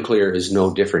 And nuclear is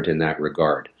no different in that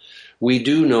regard. We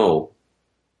do know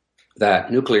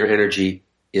that nuclear energy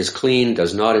is clean,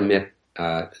 does not emit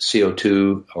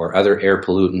CO2 or other air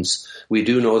pollutants. We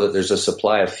do know that there's a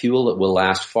supply of fuel that will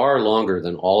last far longer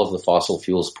than all of the fossil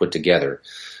fuels put together.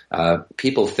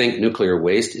 People think nuclear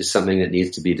waste is something that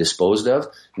needs to be disposed of.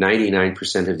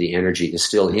 99% of the energy is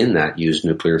still in that used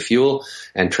nuclear fuel,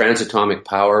 and transatomic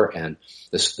power, and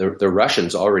the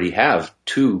Russians already have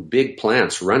 2 big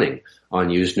plants running on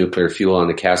used nuclear fuel on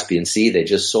the Caspian Sea. They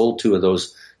just sold 2 of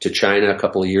those to China a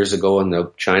couple of years ago, and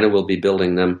China will be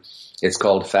building them. It's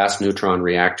called fast neutron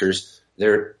reactors.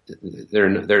 They're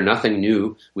nothing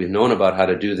new. We've known about how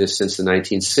to do this since the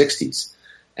 1960s.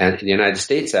 And the United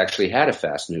States actually had a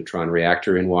fast neutron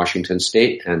reactor in Washington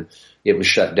State, and it was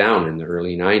shut down in the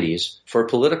early 90s for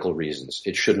political reasons.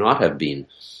 It should not have been,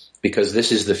 because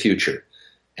this is the future.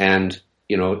 And,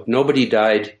 nobody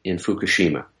died in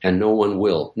Fukushima, and no one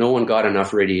will. No one got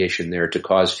enough radiation there to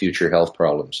cause future health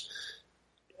problems.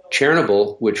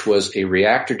 Chernobyl, which was a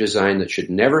reactor design that should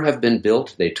never have been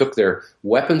built, they took their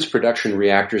weapons production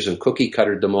reactors and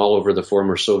cookie-cuttered them all over the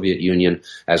former Soviet Union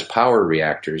as power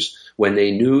reactors when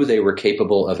they knew they were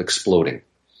capable of exploding.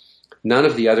 None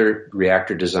of the other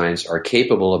reactor designs are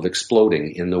capable of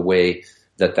exploding in the way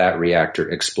that reactor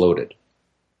exploded.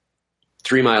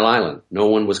 3 Mile Island, no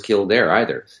one was killed there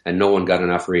either, and no one got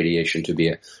enough radiation to be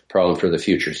a problem for the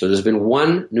future. So there's been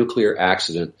one nuclear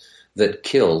accident that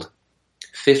killed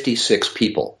 56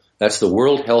 people. That's the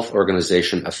World Health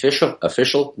Organization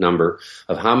official number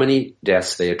of how many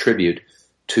deaths they attribute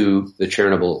to the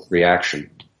Chernobyl reaction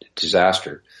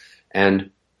disaster.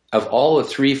 And of all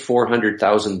the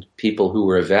 400,000 people who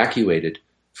were evacuated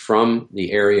from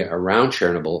the area around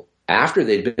Chernobyl after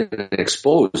they'd been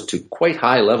exposed to quite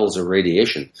high levels of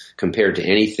radiation compared to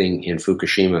anything in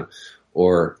Fukushima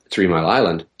or 3 Mile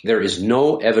Island, there is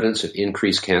no evidence of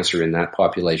increased cancer in that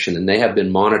population, and they have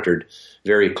been monitored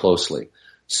very closely.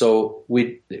 So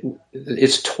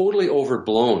it's totally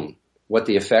overblown what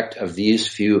the effect of these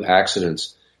few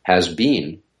accidents has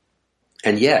been,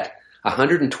 and yet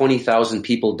 120,000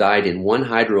 people died in one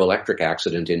hydroelectric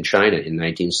accident in China in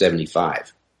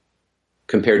 1975,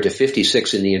 compared to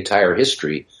 56 in the entire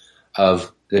history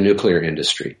of the nuclear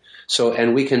industry. So,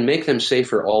 and we can make them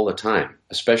safer all the time,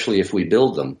 especially if we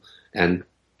build them and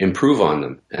improve on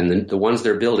them. And the ones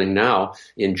they're building now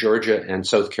in Georgia and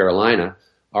South Carolina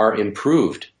are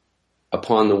improved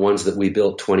upon the ones that we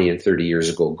built 20 and 30 years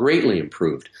ago, greatly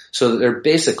improved. So that they're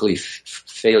basically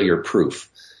failure proof.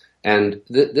 And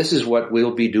this is what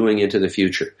we'll be doing into the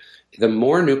future. The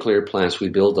more nuclear plants we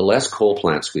build, the less coal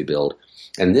plants we build.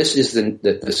 And this is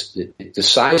the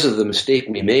size of the mistake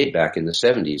we made back in the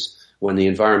 70s when the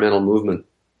environmental movement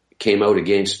came out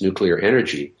against nuclear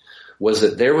energy, was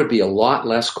that there would be a lot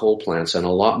less coal plants and a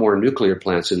lot more nuclear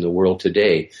plants in the world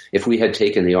today if we had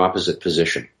taken the opposite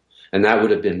position. And that would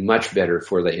have been much better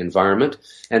for the environment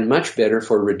and much better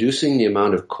for reducing the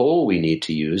amount of coal we need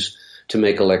to use to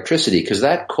make electricity, because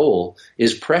that coal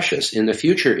is precious. In the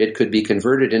future, it could be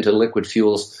converted into liquid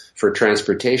fuels for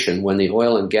transportation when the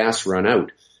oil and gas run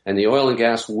out. And the oil and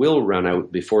gas will run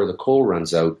out before the coal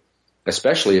runs out,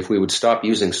 especially if we would stop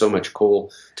using so much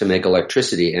coal to make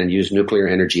electricity and use nuclear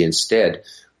energy instead,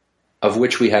 of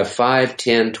which we have 5,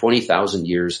 10, 20,000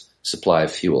 years supply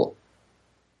of fuel.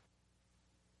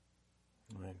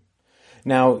 Right.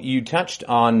 Now, you touched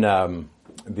on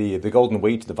the golden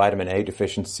wheat, the vitamin A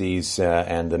deficiencies,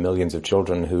 and the millions of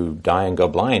children who die and go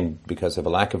blind because of a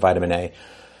lack of vitamin A.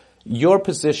 Your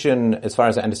position, as far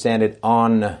as I understand it,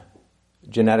 on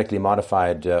genetically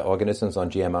modified organisms,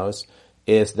 on GMOs,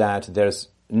 is that there's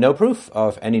no proof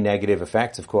of any negative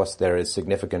effects. Of course, there is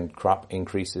significant crop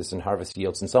increases and harvest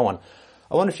yields and so on.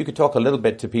 I wonder if you could talk a little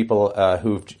bit to people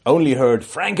who've only heard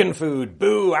Frankenfood,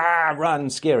 boo, run,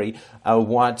 scary,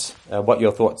 what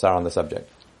your thoughts are on the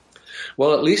subject.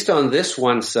 Well, at least on this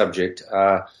one subject,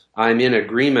 I'm in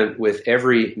agreement with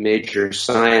every major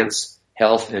science,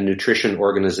 health, and nutrition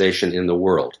organization in the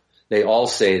world. They all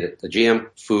say that the GM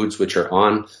foods which are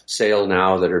on sale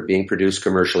now that are being produced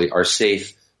commercially are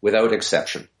safe without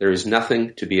exception. There is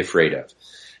nothing to be afraid of.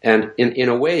 And in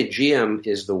a way, GM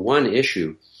is the one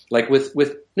issue. Like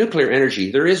with nuclear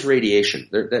energy, there is radiation.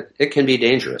 It can be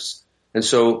dangerous. And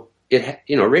so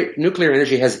nuclear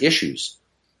energy has issues.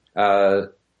 And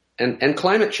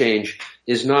climate change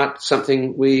is not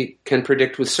something we can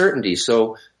predict with certainty.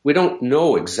 So we don't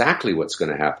know exactly what's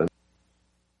going to happen.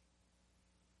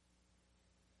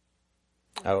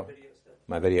 Oh,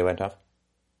 my video went off?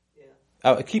 Yeah.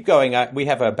 Oh, keep going. We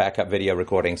have a backup video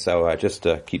recording, so just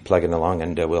keep plugging along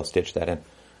and we'll stitch that in.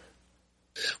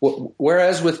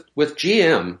 Whereas with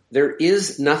GM, there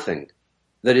is nothing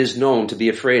that is known to be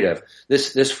afraid of.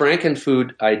 This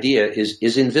Frankenfood idea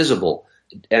is invisible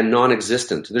and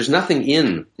non-existent. There's nothing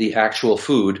in the actual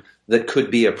food that could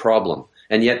be a problem.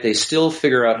 And yet they still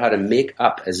figure out how to make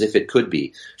up as if it could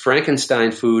be.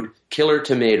 Frankenstein food, killer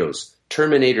tomatoes,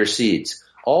 Terminator seeds.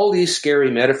 All these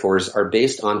scary metaphors are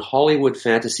based on Hollywood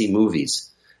fantasy movies.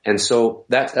 And so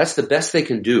that's the best they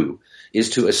can do, is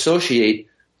to associate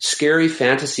scary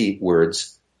fantasy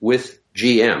words with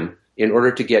GM in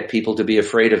order to get people to be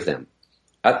afraid of them.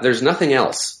 There's nothing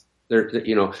else.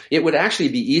 It would actually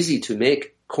be easy to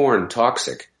make corn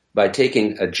toxic by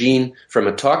taking a gene from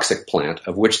a toxic plant,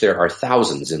 of which there are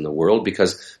thousands in the world,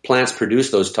 because plants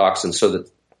produce those toxins so that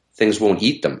things won't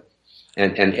eat them.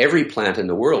 And every plant in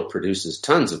the world produces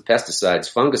tons of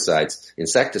pesticides, fungicides,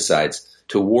 insecticides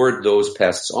to ward those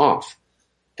pests off.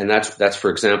 And that's for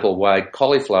example, why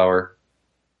cauliflower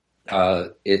I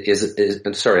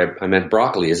meant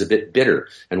broccoli is a bit bitter,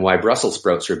 and why Brussels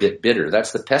sprouts are a bit bitter.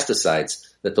 That's the pesticides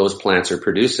that those plants are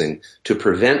producing to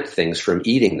prevent things from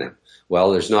eating them.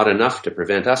 Well, there's not enough to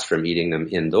prevent us from eating them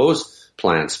in those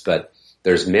plants, but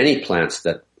there's many plants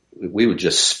that we would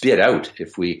just spit out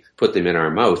if we put them in our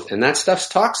mouth, and that stuff's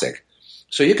toxic.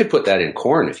 So you could put that in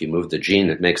corn if you move the gene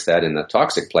that makes that in the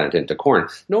toxic plant into corn.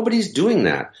 Nobody's doing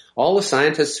that. All the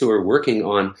scientists who are working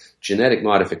on genetic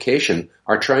modification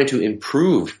are trying to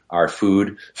improve our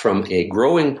food from a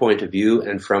growing point of view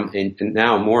and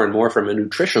now more and more from a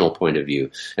nutritional point of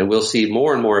view. And we'll see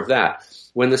more and more of that.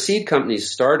 When the seed companies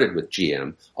started with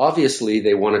GM, obviously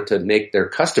they wanted to make their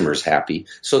customers happy,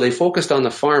 so they focused on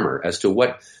the farmer as to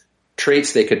what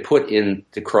traits they could put in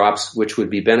the crops which would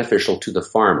be beneficial to the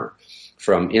farmer,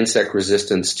 from insect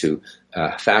resistance to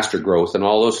faster growth and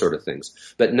all those sort of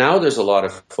things. But now there's a lot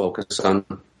of focus on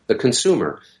the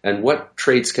consumer and what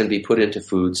traits can be put into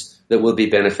foods that will be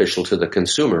beneficial to the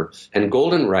consumer. And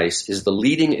golden rice is the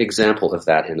leading example of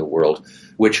that in the world,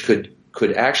 which could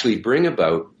actually bring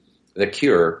about the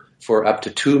cure for up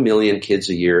to 2 million kids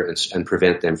a year and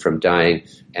prevent them from dying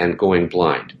and going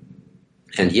blind.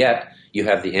 And yet you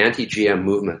have the anti-GM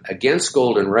movement against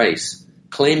golden rice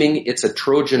claiming it's a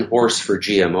Trojan horse for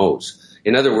GMOs.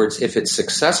 In other words, if it's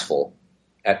successful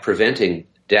at preventing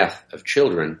death of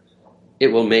children, it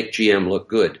will make GM look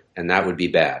good, and that would be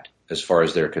bad as far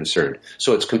as they're concerned.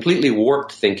 So it's completely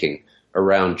warped thinking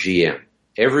around GM.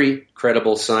 Every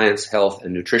credible science, health,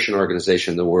 and nutrition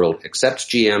organization in the world accepts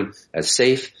GM as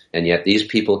safe, and yet these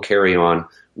people carry on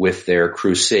with their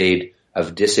crusade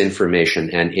of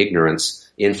disinformation and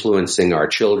ignorance, influencing our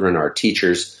children, our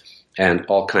teachers, and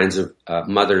all kinds of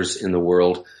mothers in the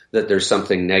world, that there's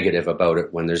something negative about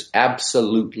it when there's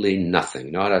absolutely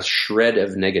nothing, not a shred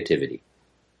of negativity.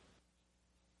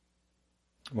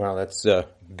 Well, that's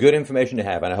good information to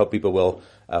have, and I hope people will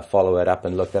follow it up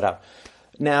and look that up.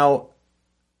 Now,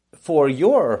 for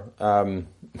your,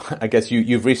 I guess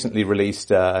you've recently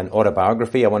released an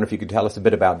autobiography. I wonder if you could tell us a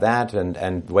bit about that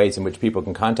and ways in which people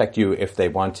can contact you if they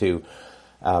want to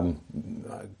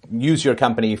use your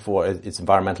company for its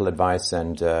environmental advice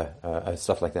and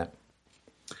stuff like that.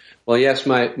 Well, yes,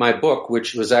 my book,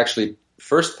 which was actually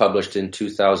first published in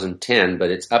 2010, but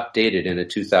it's updated in a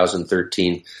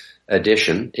 2013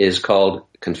 edition, is called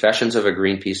Confessions of a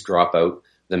Greenpeace Dropout,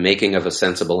 The Making of a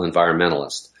Sensible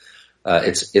Environmentalist.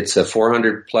 It's a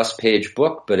 400-plus page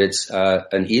book, but it's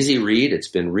an easy read. It's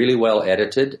been really well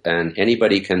edited, and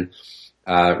anybody can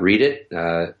read it.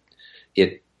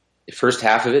 The first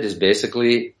half of it is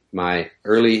basically my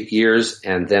early years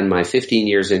and then my 15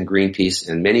 years in Greenpeace,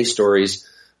 and many stories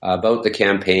about the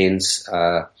campaigns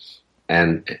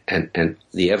and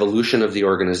the evolution of the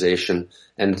organization,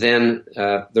 and then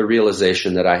the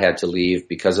realization that I had to leave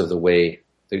because of the way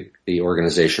the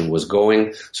organization was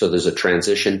going. So there's a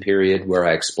transition period where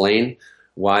I explain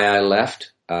why I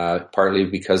left, partly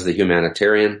because the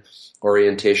humanitarian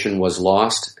orientation was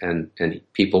lost and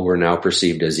people were now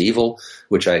perceived as evil,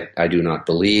 which I do not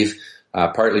believe.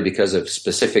 Partly because of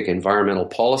specific environmental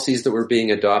policies that were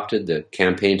being adopted, the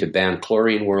campaign to ban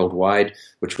chlorine worldwide,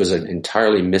 which was an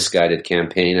entirely misguided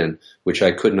campaign and which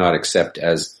I could not accept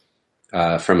as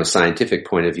from a scientific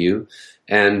point of view.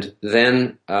 And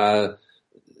then all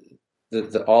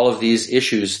of these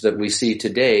issues that we see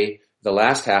today, the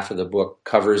last half of the book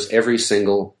covers every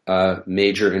single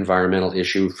major environmental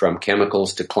issue, from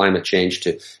chemicals to climate change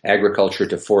to agriculture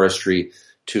to forestry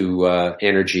to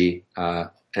energy,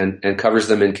 and covers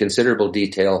them in considerable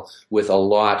detail with a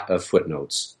lot of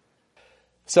footnotes.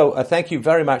 So thank you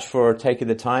very much for taking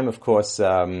the time. Of course,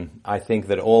 I think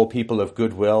that all people of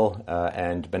goodwill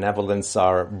and benevolence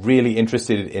are really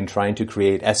interested in trying to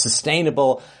create a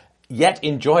sustainable yet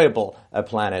enjoyable a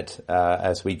planet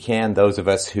as we can.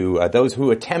 Those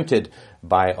who attempted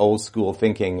by old school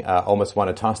thinking almost want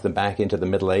to toss them back into the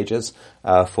Middle Ages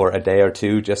for a day or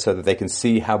two, just so that they can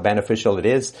see how beneficial it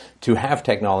is to have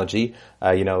technology.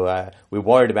 We're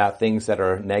worried about things that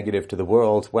are negative to the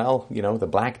world. Well, the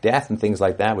Black Death and things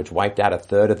like that, which wiped out a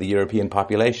third of the European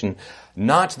population,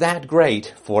 not that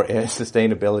great for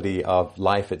sustainability of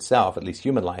life itself, at least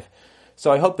human life.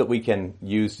 So I hope that we can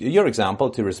use your example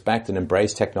to respect and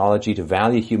embrace technology, to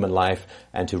value human life,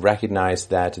 and to recognize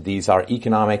that these are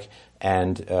economic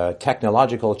and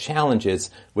technological challenges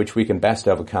which we can best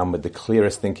overcome with the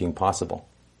clearest thinking possible.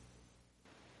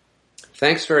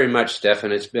 Thanks very much,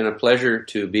 Stefan. It's been a pleasure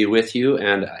to be with you,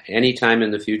 and any time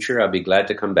in the future, I'll be glad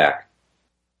to come back.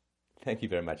 Thank you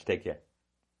very much. Take care.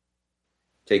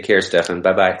 Take care, Stefan.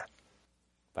 Bye-bye.